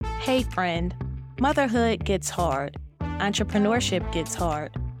Hey friend, motherhood gets hard, entrepreneurship gets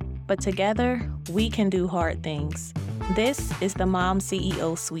hard, but together we can do hard things. This is the Mom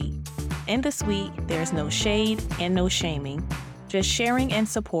CEO Suite. In the suite, there's no shade and no shaming, just sharing and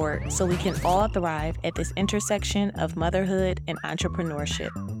support so we can all thrive at this intersection of motherhood and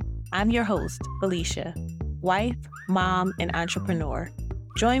entrepreneurship. I'm your host, Felicia, wife, mom, and entrepreneur.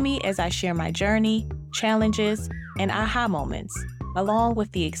 Join me as I share my journey, challenges, and aha moments, along with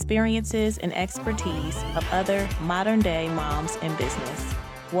the experiences and expertise of other modern-day moms in business.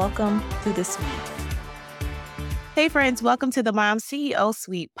 Welcome to the Suite. Hey friends, welcome to the Mom CEO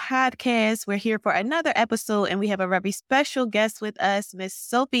Suite podcast. We're here for another episode, and we have a very special guest with us, Miss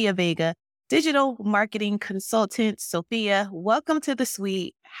Sophia Vega, digital marketing consultant. Sophia, welcome to the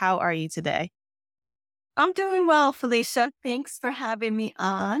Suite. How are you today? I'm doing well, Felicia. Thanks for having me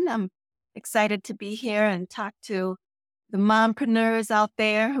on. I'm excited to be here and talk to the mompreneurs out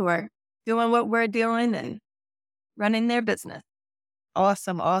there who are doing what we're doing and running their business.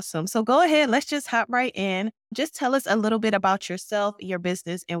 Awesome. So go ahead. Let's just hop right in. Just tell us a little bit about yourself, your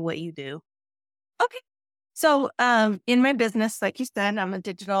business, and what you do. Okay. So in my business, like you said, I'm a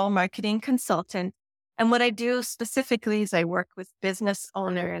digital marketing consultant. And what I do specifically is I work with business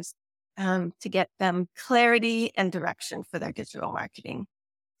owners to get them clarity and direction for their digital marketing.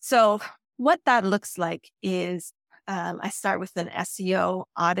 So what that looks like is I start with an SEO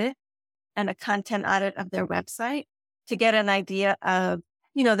audit and a content audit of their website to get an idea of,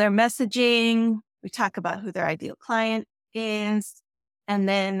 their messaging. We talk about who their ideal client is, and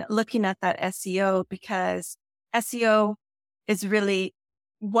then looking at that SEO, because SEO is really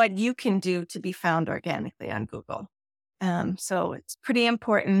what you can do to be found organically on Google. So it's pretty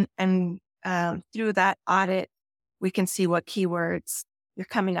important. And through that audit, we can see what keywords you're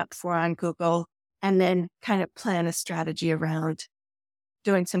coming up for on Google, and then kind of plan a strategy around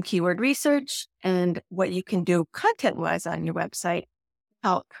doing some keyword research and what you can do content-wise on your website,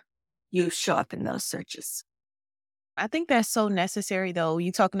 help you show up in those searches. I think that's so necessary, though.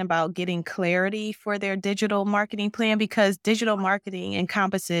 You're talking about getting clarity for their digital marketing plan, because digital marketing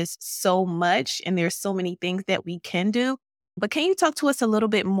encompasses so much and there's so many things that we can do. But can you talk to us a little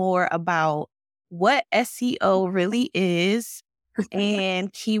bit more about what SEO really is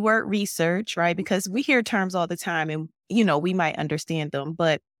and keyword research, right? Because we hear terms all the time and, we might understand them,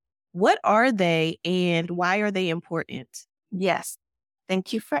 but what are they and why are they important? Yes.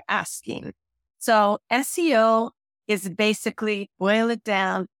 Thank you for asking. So SEO is basically, boil it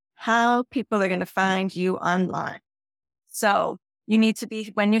down, how people are going to find you online. So you need to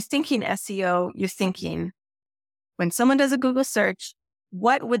be, when you're thinking SEO, you're thinking, when someone does a Google search,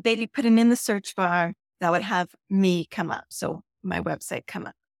 what would they be putting in the search bar that would have me come up? So my website come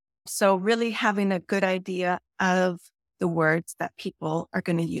up. So really having a good idea of the words that people are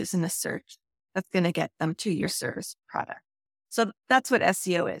going to use in a search that's going to get them to your service product. So that's what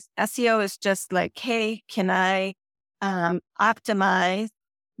SEO is. SEO is just like, hey, can I optimize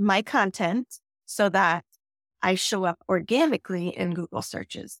my content so that I show up organically in Google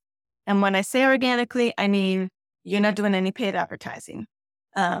searches? And when I say organically, I mean, you're not doing any paid advertising,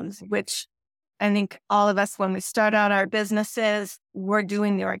 which I think all of us, when we start out our businesses, we're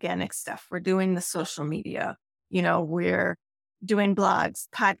doing the organic stuff. We're doing the social media. We're doing blogs,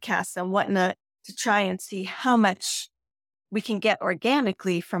 podcasts, and whatnot to try and see how much we can get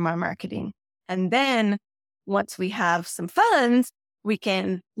organically from our marketing. And then once we have some funds, we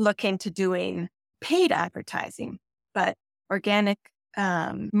can look into doing paid advertising. But organic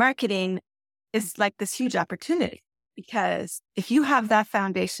marketing is like this huge opportunity, because if you have that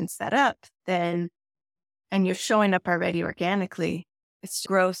foundation set up, and you're showing up already organically, its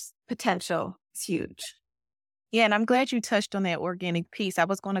growth potential is huge. Yeah, and I'm glad you touched on that organic piece. I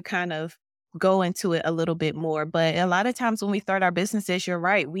was going to kind of go into it a little bit more, but a lot of times when we start our businesses, you're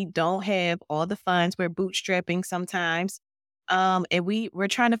right, we don't have all the funds. We're bootstrapping sometimes. And we're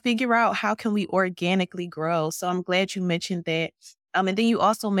trying to figure out how can we organically grow. So I'm glad you mentioned that. And then you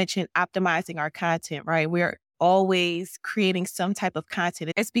also mentioned optimizing our content, right? We're always creating some type of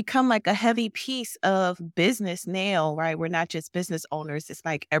content. It's become like a heavy piece of business now, right? We're not just business owners. It's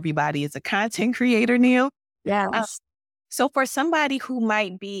like everybody is a content creator now. Yes. So for somebody who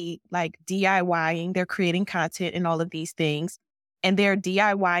might be like DIYing, they're creating content and all of these things, and they're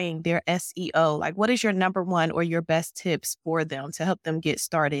DIYing their SEO, like what is your number one or your best tips for them to help them get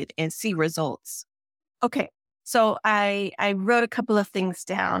started and see results? Okay. So I wrote a couple of things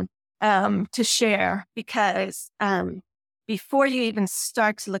down to share, because before you even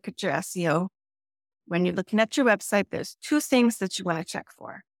start to look at your SEO, when you're looking at your website, there's two things that you want to check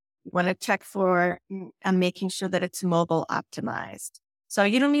for. You want to check for making sure that it's mobile optimized. So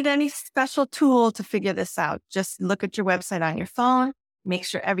you don't need any special tool to figure this out. Just look at your website on your phone, make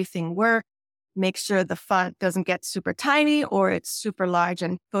sure everything works, make sure the font doesn't get super tiny or it's super large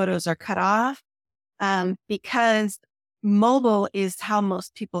and photos are cut off, because mobile is how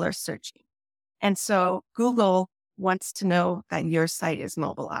most people are searching. And so Google wants to know that your site is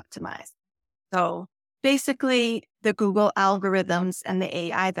mobile optimized. So basically, the Google algorithms and the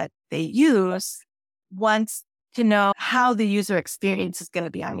AI that they use wants to know how the user experience is going to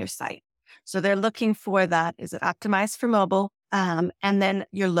be on your site. So they're looking for that. Is it optimized for mobile? And then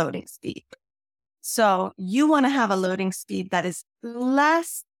your loading speed. So you want to have a loading speed that is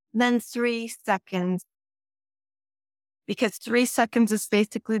less than 3 seconds, because 3 seconds is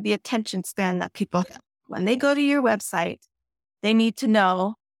basically the attention span that people have. When they go to your website, they need to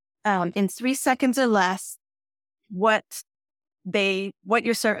know in 3 seconds or less what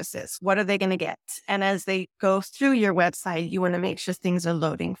your service is. What are they going to get? And as they go through your website, you want to make sure things are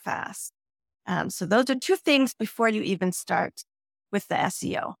loading fast. So those are 2 things before you even start with the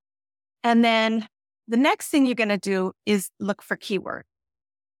SEO. And then the next thing you're going to do is look for keywords.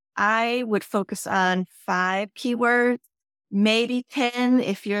 I would focus on 5 keywords, maybe 10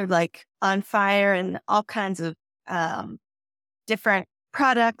 if you're like on fire and all kinds of different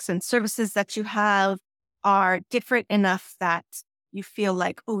products and services that you have are different enough that you feel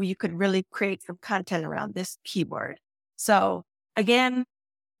like, oh, you could really create some content around this keyword. So again,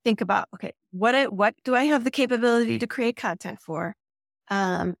 think about, okay, what do I have the capability to create content for?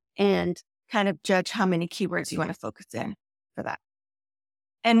 And kind of judge how many keywords you want to focus in for that.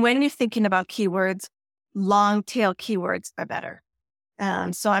 And when you're thinking about keywords, long tail keywords are better.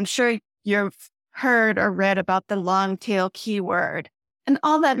 So I'm sure you've heard or read about the long tail keyword. And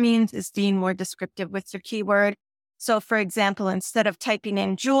all that means is being more descriptive with your keyword. So for example, instead of typing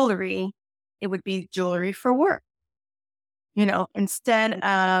in jewelry, it would be jewelry for work. Instead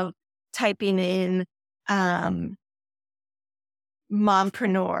of typing in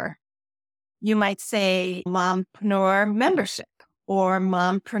mompreneur, you might say mompreneur membership or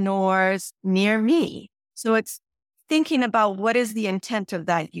mompreneurs near me. So it's thinking about what is the intent of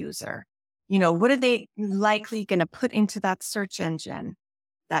that user. What are they likely going to put into that search engine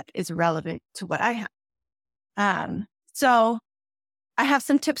that is relevant to what I have? So I have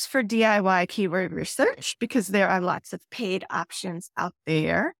some tips for DIY keyword research, because there are lots of paid options out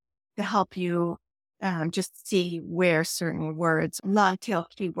there to help you just see where certain words, long tail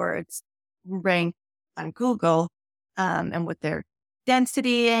keywords, rank on Google, and what their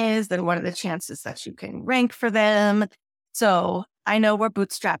density is and what are the chances that you can rank for them. So I know we're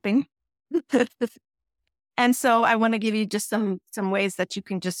bootstrapping. And so I want to give you just some ways that you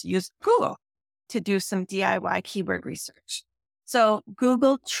can just use Google to do some DIY keyword research. So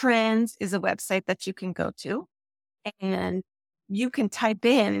Google Trends is a website that you can go to, and you can type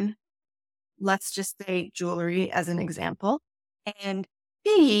in, let's just say jewelry as an example, and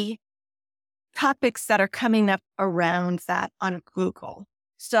see topics that are coming up around that on Google.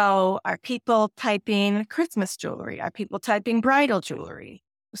 So are people typing Christmas jewelry? Are people typing bridal jewelry?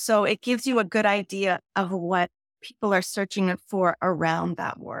 So it gives you a good idea of what people are searching for around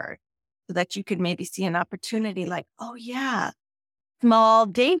that word, so that you could maybe see an opportunity like, oh yeah, small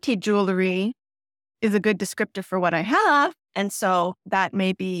dainty jewelry is a good descriptor for what I have. And so that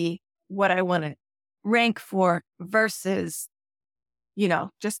may be what I want to rank for versus,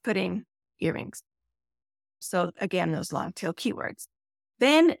 just putting earrings. So again, those long tail keywords.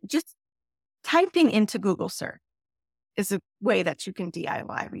 Then just typing into Google search is a way that you can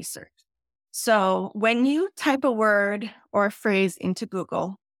DIY research. So when you type a word or a phrase into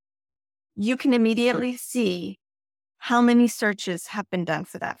Google, you can immediately see how many searches have been done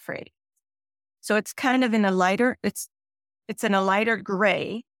for that phrase. So it's kind of in a lighter, it's in a lighter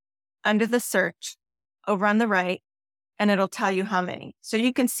gray under the search over on the right, and it'll tell you how many. So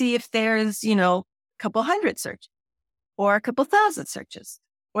you can see if there's, a couple hundred searches or a couple thousand searches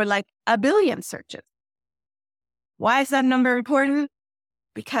or like a billion searches. Why is that number important?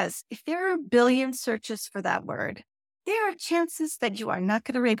 Because if there are a billion searches for that word, there are chances that you are not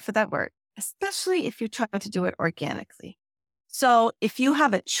going to rank for that word, especially if you're trying to do it organically. So if you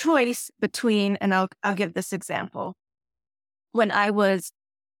have a choice between, and I'll give this example. When I was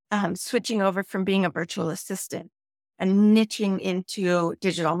switching over from being a virtual assistant and niching into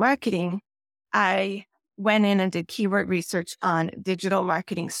digital marketing, I went in and did keyword research on digital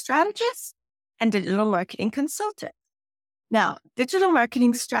marketing strategists and digital marketing consultant. Now, digital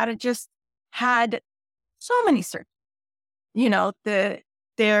marketing strategists had so many searches.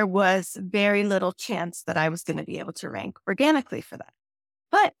 There was very little chance that I was going to be able to rank organically for that.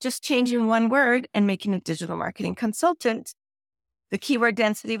 But just changing one word and making a digital marketing consultant, the keyword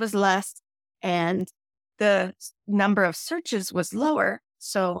density was less and the number of searches was lower.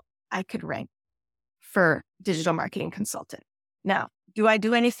 So I could rank for digital marketing consultant. Now, do I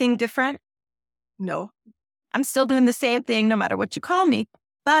do anything different? No. I'm still doing the same thing no matter what you call me.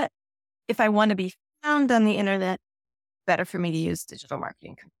 But if I want to be found on the internet, better for me to use digital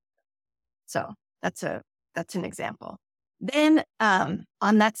marketing. So that's an example. Then on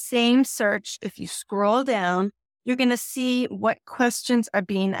that same search, if you scroll down, you're going to see what questions are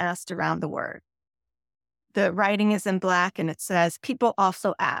being asked around the word. The writing is in black and it says, people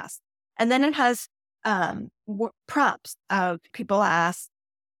also ask. And then it has prompts of people ask,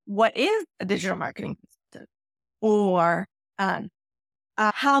 what is a digital marketing consultant? Or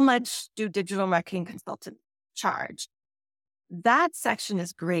how much do digital marketing consultants charge? That section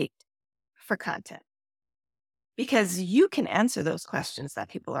is great for content because you can answer those questions that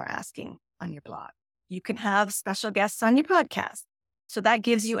people are asking on your blog. You can have special guests on your podcast. So that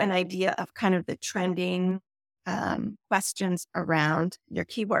gives you an idea of kind of the trending questions around your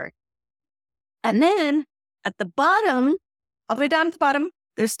keyword. And then at the bottom, all the way down at the bottom,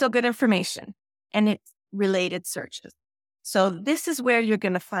 there's still good information and it's related searches. So this is where you're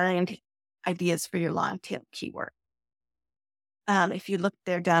going to find ideas for your long tail keyword. If you look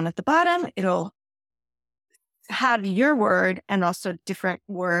there down at the bottom, it'll have your word and also different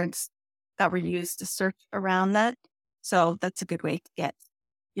words that were used to search around that. So that's a good way to get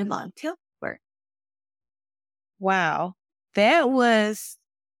your long tail word. Wow. That was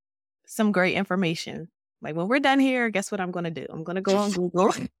some great information. Like when we're done here, guess what I'm going to do? I'm going to go on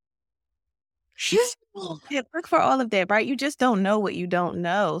Google. Look for all of that, right? You just don't know what you don't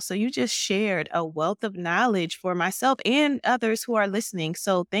know. So you just shared a wealth of knowledge for myself and others who are listening.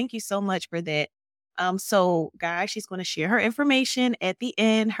 So thank you so much for that. So guys, she's going to share her information at the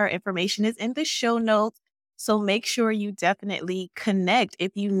end. Her information is in the show notes. So make sure you definitely connect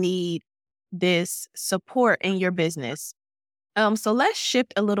if you need this support in your business. So let's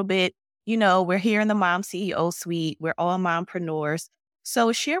shift a little bit. You know, we're here in the Mom CEO Suite. We're all mompreneurs.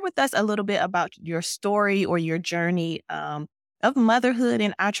 So share with us a little bit about your story or your journey of motherhood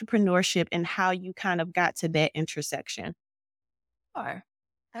and entrepreneurship and how you kind of got to that intersection. Sure.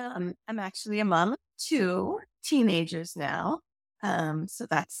 I'm actually a mom of 2 teenagers now. So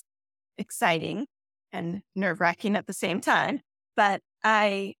that's exciting and nerve-wracking at the same time. But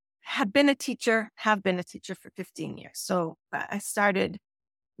I have been a teacher for 15 years. So I started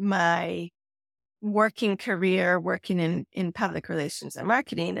my working career working in public relations and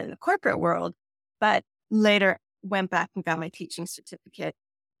marketing in the corporate world, but later went back and got my teaching certificate.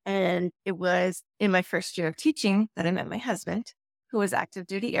 And it was in my first year of teaching that I met my husband, who was active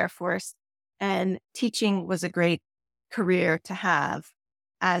duty Air Force. And teaching was a great career to have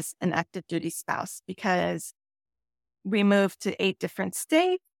as an active duty spouse because we moved to 8 different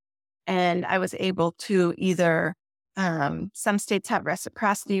states and I was able to either some states have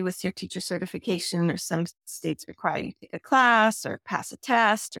reciprocity with your teacher certification, or some states require you to take a class or pass a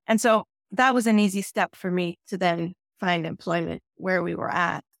test. And so that was an easy step for me to then find employment where we were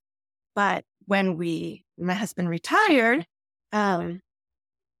at. But when my husband retired,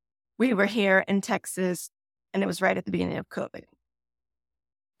 we were here in Texas and it was right at the beginning of COVID.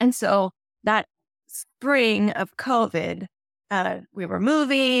 And so that spring of COVID, we were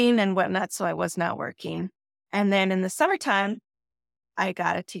moving and whatnot, so I was not working. And then in the summertime, I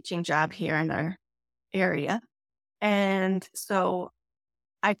got a teaching job here in our area. And so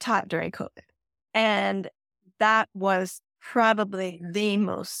I taught during COVID. And that was probably the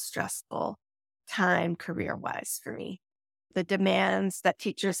most stressful time career-wise for me. The demands that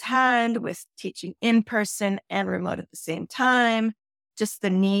teachers had with teaching in person and remote at the same time, just the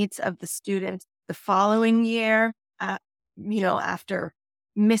needs of the students the following year, after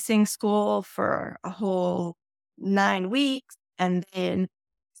missing school for a whole 9 weeks, and then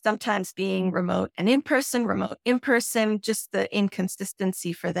sometimes being remote in person, just the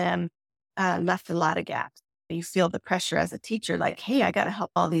inconsistency for them left a lot of gaps. You feel the pressure as a teacher, like, hey, I got to help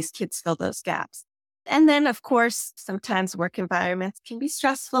all these kids fill those gaps. And then, of course, sometimes work environments can be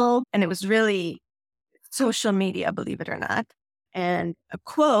stressful. And it was really social media, believe it or not. And a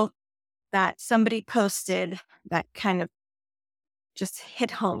quote that somebody posted that kind of just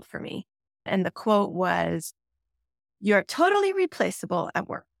hit home for me. And the quote was, "You're totally replaceable at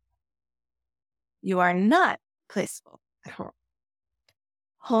work. You are not replaceable at home.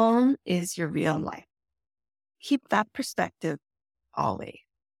 Home is your real life. Keep that perspective always."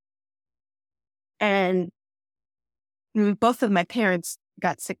 And both of my parents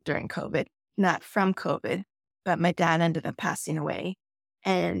got sick during COVID, not from COVID, but my dad ended up passing away.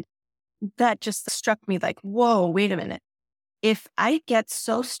 And that just struck me like, whoa, wait a minute. if I get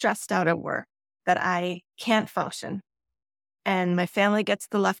so stressed out at work that I can't function and my family gets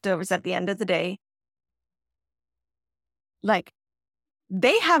the leftovers at the end of the day, like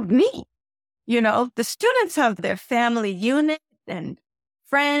they have me, the students have their family unit and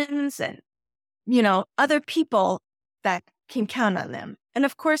friends and, other people that can count on them. And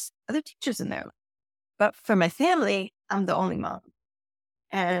of course, other teachers in there. But for my family, I'm the only mom.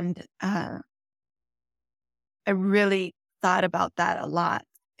 And I really thought about that a lot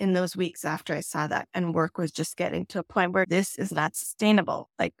in those weeks after I saw that. And work was just getting to a point where this is not sustainable.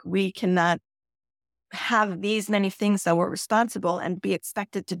 Like, we cannot have these many things that we're responsible and be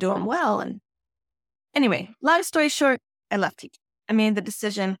expected to do them well. And anyway, long story short, I left teaching. I made the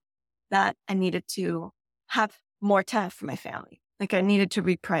decision that I needed to have more time for my family. Like, I needed to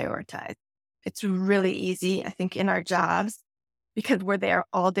reprioritize. It's really easy, I think, in our jobs, because we're there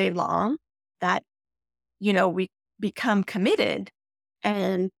all day long, that, we become committed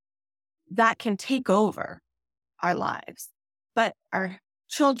and that can take over our lives. But our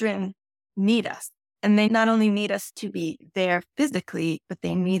children need us. And they not only need us to be there physically, but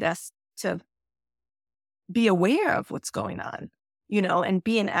they need us to be aware of what's going on, and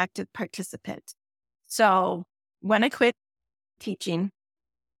be an active participant. So when I quit teaching,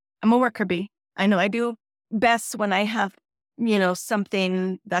 I'm a worker bee. I know I do best when I have,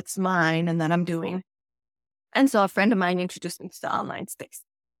 something that's mine and that I'm doing. And so a friend of mine introduced me to the online space.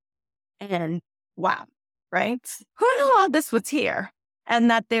 And wow, right? Who knew all this was here? And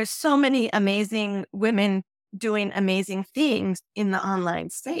that there's so many amazing women doing amazing things in the online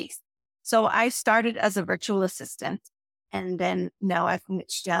space. So I started as a virtual assistant, and then now I've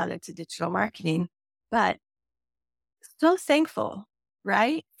niched down into digital marketing. But so thankful,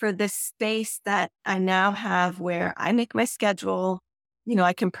 right, for this space that I now have where I make my schedule.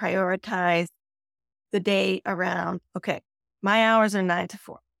 I can prioritize the day around, okay, my hours are 9 to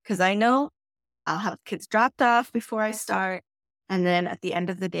 4, because I know I'll have kids dropped off before I start. And then at the end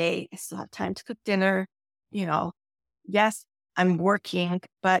of the day, I still have time to cook dinner. Yes, I'm working,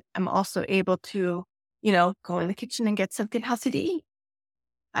 but I'm also able to, go in the kitchen and get something healthy to eat.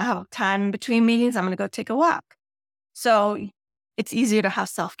 I have time in between meetings. I'm going to go take a walk. So it's easier to have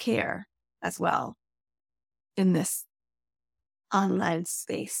self-care as well in this online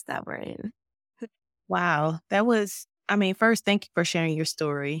space that we're in. Wow. First, thank you for sharing your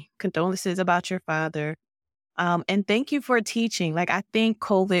story. Condolences about your father. And thank you for teaching. Like, I think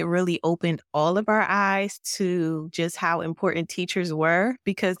COVID really opened all of our eyes to just how important teachers were,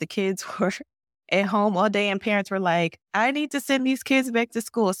 because the kids were at home all day and parents were like, I need to send these kids back to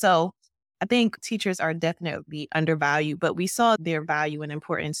school. So I think teachers are definitely undervalued, but we saw their value and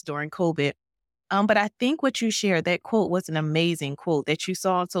importance during COVID. But I think what you shared, that quote was an amazing quote that you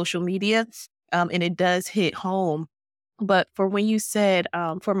saw on social media. And it does hit home. But for when you said,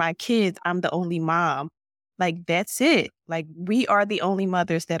 for my kids, I'm the only mom, like, that's it. Like, we are the only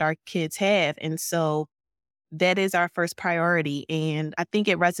mothers that our kids have. And so that is our first priority. And I think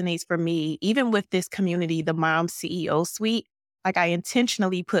it resonates for me, even with this community, the Mom CEO Suite. Like, I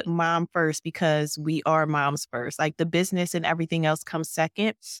intentionally put mom first because we are moms first. Like, the business and everything else comes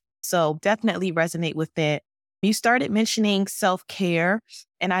second. So definitely resonate with that. You started mentioning self-care,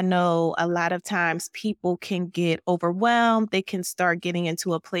 and I know a lot of times people can get overwhelmed. They can start getting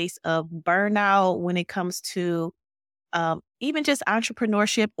into a place of burnout when it comes to even just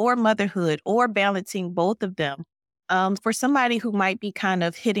entrepreneurship or motherhood, or balancing both of them. For somebody who might be kind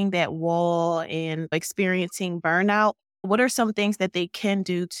of hitting that wall and experiencing burnout, what are some things that they can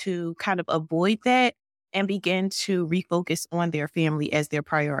do to kind of avoid that and begin to refocus on their family as their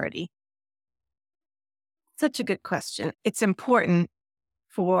priority? Such a good question. It's important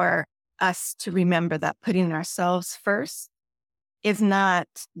for us to remember that putting ourselves first is not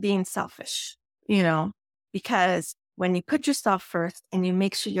being selfish, because when you put yourself first and you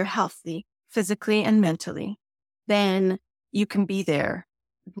make sure you're healthy physically and mentally, then you can be there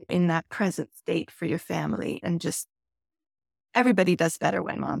in that present state for your family. And just everybody does better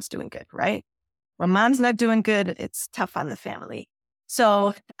when mom's doing good, right? When mom's not doing good, it's tough on the family.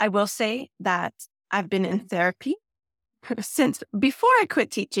 So I will say that I've been in therapy since before I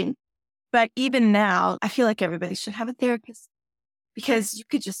quit teaching. But even now, I feel like everybody should have a therapist, because you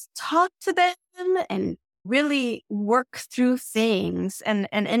could just talk to them and really work through things. And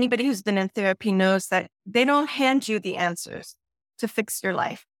anybody who's been in therapy knows that they don't hand you the answers to fix your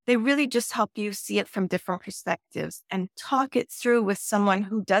life. They really just help you see it from different perspectives and talk it through with someone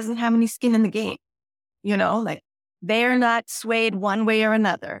who doesn't have any skin in the game. Like, they're not swayed one way or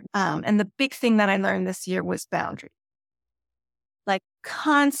another. And the big thing that I learned this year was boundaries. Like,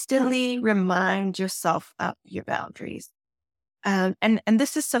 constantly remind yourself of your boundaries. And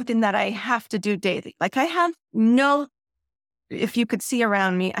this is something that I have to do daily. Like if you could see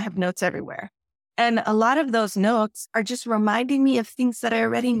around me, I have notes everywhere. And a lot of those notes are just reminding me of things that I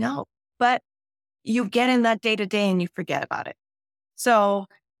already know. But you get in that day to day and you forget about it. So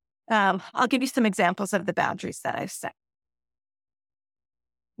I'll give you some examples of the boundaries that I've set.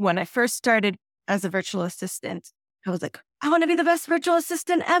 When I first started as a virtual assistant, I was like, I want to be the best virtual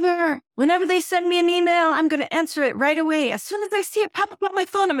assistant ever. Whenever they send me an email, I'm going to answer it right away. As soon as I see it pop up on my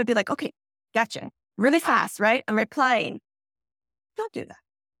phone, I'm going to be like, okay, gotcha. Really fast, right? I'm replying. Don't do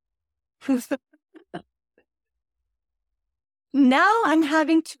that. Now I'm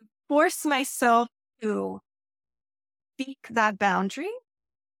having to force myself to speak that boundary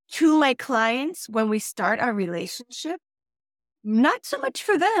to my clients when we start our relationship. Not so much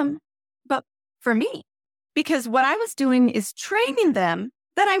for them, but for me. Because what I was doing is training them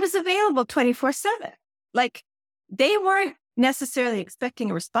that I was available 24/7. Like, they weren't necessarily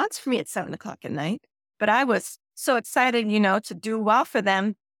expecting a response from me at 7:00 at night, but I was so excited, to do well for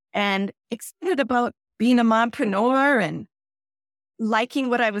them and excited about being a mompreneur and liking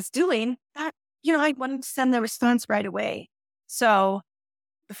what I was doing that, I wanted to send the response right away. So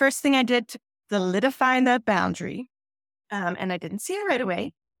the first thing I did to solidify that boundary, and I didn't see it right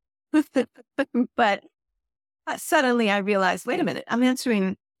away, but suddenly I realized, wait a minute, I'm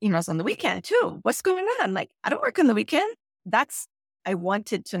answering emails on the weekend too. What's going on? Like, I don't work on the weekend. I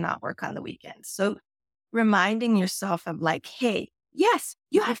wanted to not work on the weekend. So reminding yourself of like, hey, yes,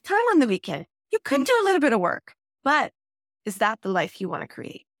 you have time on the weekend. You could do a little bit of work, but is that the life you want to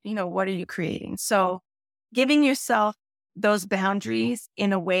create? What are you creating? So giving yourself those boundaries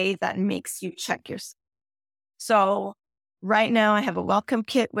in a way that makes you check yourself. So right now I have a welcome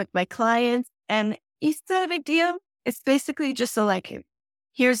kit with my clients, and it's not a big deal. It's basically just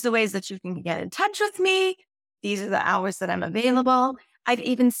here's the ways that you can get in touch with me. These are the hours that I'm available. I've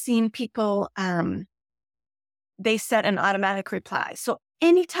even seen people, they set an automatic reply. So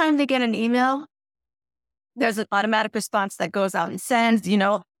anytime they get an email, there's an automatic response that goes out and sends,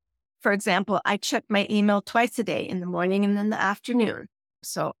 for example, I check my email twice a day, in the morning and in the afternoon.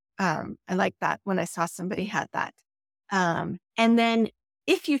 So I like that when I saw somebody had that. And then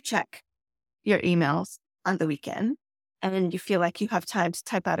if you check your emails on the weekend and you feel like you have time to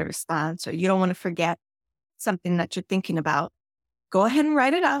type out a response, or you don't want to forget something that you're thinking about, go ahead and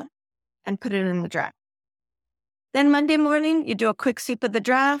write it out and put it in the draft. Then Monday morning, you do a quick sweep of the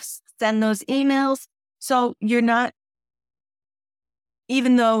drafts, send those emails. So you're not,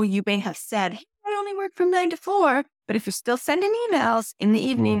 even though you may have said, hey, I only work from 9 to 4, but if you're still sending emails in the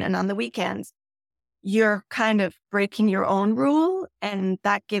evening and on the weekends, you're kind of breaking your own rule, and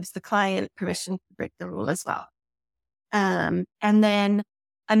that gives the client permission to break the rule as well. And then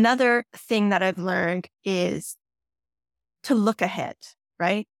another thing that I've learned is to look ahead,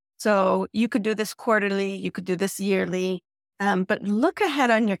 right? So you could do this quarterly, you could do this yearly, but look ahead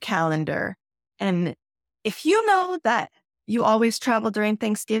on your calendar. And if you know that you always travel during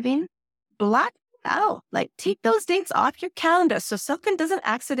Thanksgiving, block it out. Like, take those dates off your calendar so something doesn't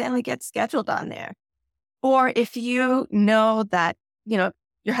accidentally get scheduled on there. Or if you know that, your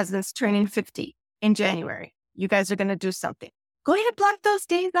husband's turning 50 in January, you guys are going to do something, go ahead and block those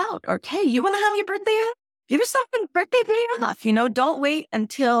days out. Or, hey, you want to have your birthday off? Give yourself a birthday day off. Don't wait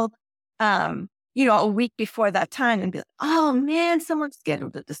until, a week before that time and be like, oh man, someone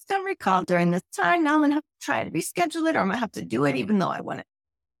scheduled a discovery call during this time. Now I'm going to have to try to reschedule it, or I'm going to have to do it even though I want to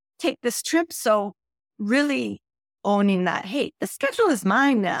take this trip. So really owning that, hey, the schedule is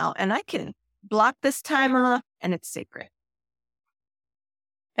mine now and I can block this time off and it's sacred.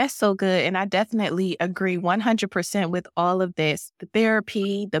 That's so good. And I definitely agree 100% with all of this. The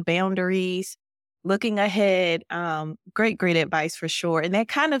therapy, the boundaries, looking ahead. Great advice for sure. And that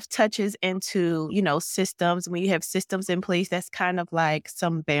kind of touches into, systems. When you have systems in place, that's kind of like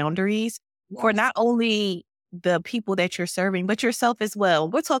some boundaries for not only the people that you're serving, but yourself as well.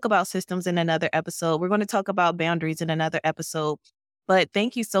 We'll talk about systems in another episode. We're going to talk about boundaries in another episode. But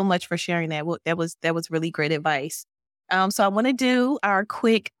thank you so much for sharing that. That was really great advice. So I want to do our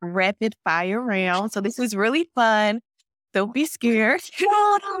quick rapid fire round. So this was really fun. Don't be scared.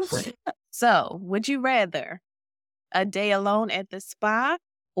 So would you rather a day alone at the spa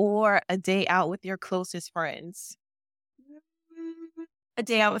or a day out with your closest friends? A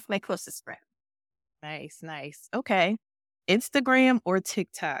day out with my closest friend. Nice. Okay. Instagram or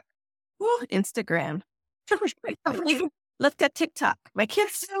TikTok? Ooh, Instagram. Looked at TikTok. My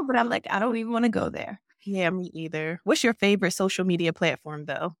kids do, but I'm like, I don't even want to go there. Yeah, me either. What's your favorite social media platform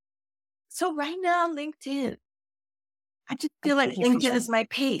though? So right now, LinkedIn. I just feel like LinkedIn is my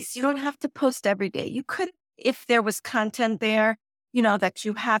pace. You don't have to post every day. You could if there was content there, you know, that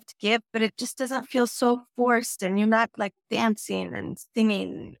you have to give, but it just doesn't feel so forced and you're not like dancing and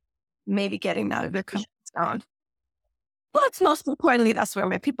singing, maybe getting out of your comfort zone. Well, it's most importantly, that's where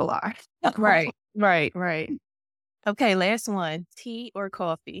my people are. Right. Okay, last one. Tea or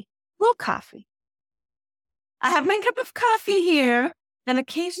coffee? Well, coffee. I have my cup of coffee here, and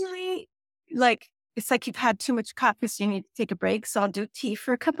occasionally, like, it's like you've had too much coffee, so you need to take a break. So I'll do tea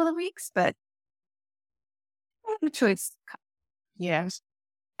for a couple of weeks, but I have no choice. Yes.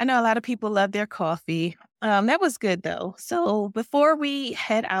 I know a lot of people love their coffee. That was good though. So before we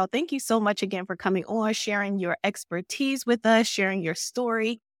head out, thank you so much again for coming on, sharing your expertise with us, sharing your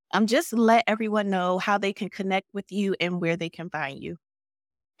story. Just let everyone know how they can connect with you and where they can find you.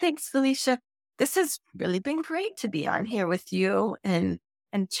 Thanks, Felicia. This has really been great to be on here with you and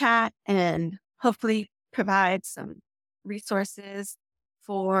chat and hopefully provide some resources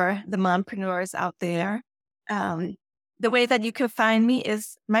for the mompreneurs out there. The way that you can find me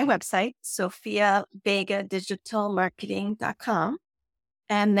is my website, Sophia Vega digitalmarketing.com.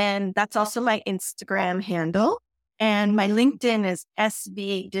 And then that's also my Instagram handle. And my LinkedIn is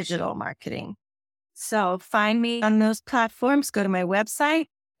SV Digital Marketing. So find me on those platforms, go to my website.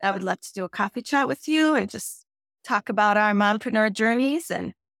 I would love to do a coffee chat with you and just talk about our mompreneur journeys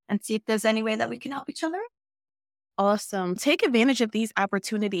and see if there's any way that we can help each other. Awesome. Take advantage of these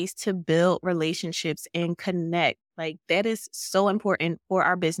opportunities to build relationships and connect. Like that is so important for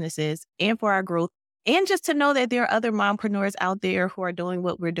our businesses and for our growth. And just to know that there are other mompreneurs out there who are doing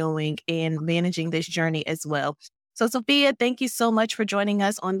what we're doing and managing this journey as well. So Sophia, thank you so much for joining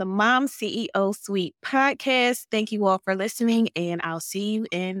us on the Mom CEO Suite podcast. Thank you all for listening, and I'll see you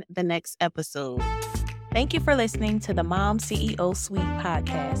in the next episode. Thank you for listening to the Mom CEO Suite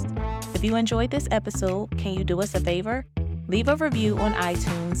podcast. If you enjoyed this episode, can you do us a favor? Leave a review on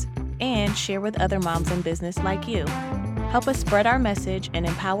iTunes and share with other moms in business like you. Help us spread our message and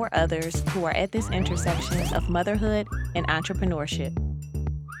empower others who are at this intersection of motherhood and entrepreneurship.